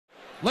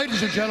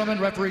Ladies and gentlemen,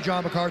 referee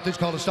John McCarthy's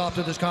called a stop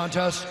to this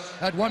contest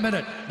at 1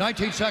 minute,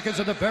 19 seconds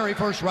of the very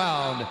first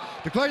round.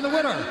 Declaring the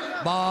winner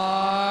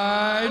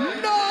by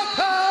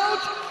knockout,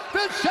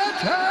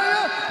 Vicente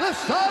the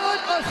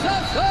Silent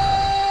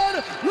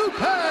Assassin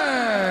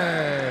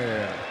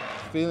Luque.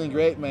 Feeling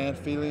great, man.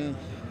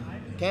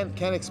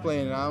 Can't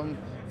explain it. I'm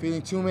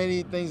feeling too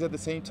many things at the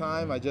same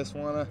time. I just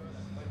wanna,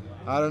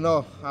 I don't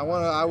know.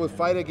 I would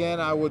fight again.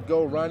 I would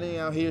go running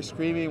out here,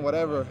 screaming,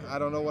 whatever. I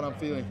don't know what I'm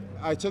feeling.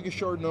 I took a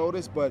short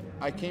notice, but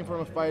I came from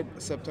a fight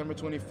September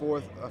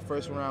 24th, a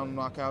first round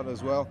knockout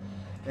as well.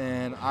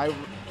 And I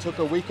took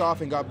a week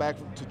off and got back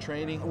to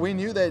training. We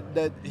knew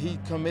that he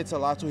commits a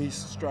lot to his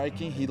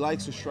striking. He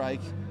likes to strike.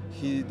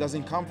 He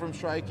doesn't come from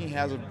striking. He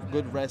has a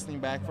good wrestling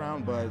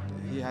background, but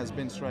he has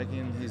been striking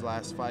in his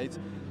last fights.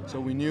 So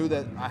we knew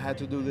that I had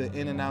to do the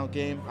in and out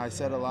game. I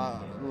said a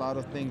lot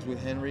of things with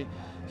Henry.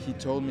 He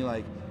told me,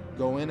 like,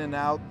 go in and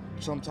out,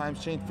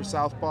 sometimes change for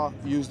southpaw,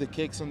 use the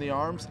kicks on the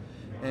arms,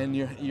 and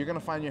you're gonna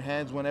find your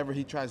hands whenever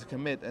he tries to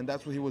commit. And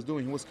that's what he was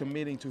doing. He was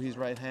committing to his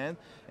right hand,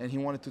 and he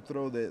wanted to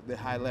throw the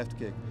high left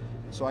kick.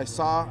 So I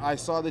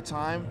saw the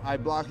time, I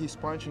blocked his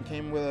punch and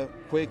came with a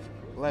quick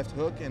left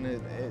hook, and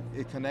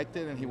it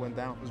connected and he went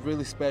down. It was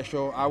really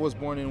special. I was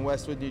born in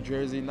Westwood, New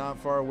Jersey, not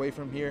far away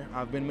from here.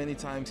 I've been many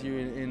times here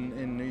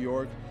in New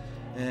York,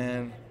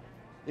 and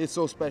it's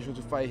so special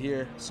to fight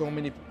here. So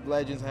many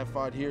legends have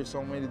fought here,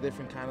 so many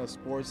different kind of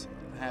sports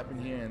happen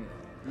here, and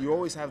you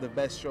always have the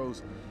best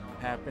shows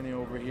happening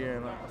over here.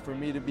 And for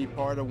me to be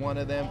part of one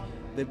of them,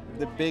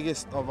 the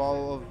biggest of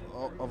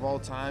all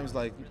times,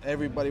 like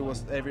everybody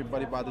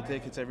bought the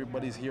tickets,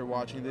 everybody's here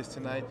watching this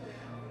tonight.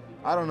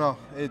 I don't know,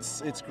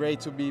 it's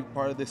great to be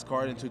part of this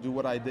card and to do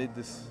what I did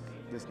this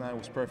night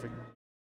was perfect.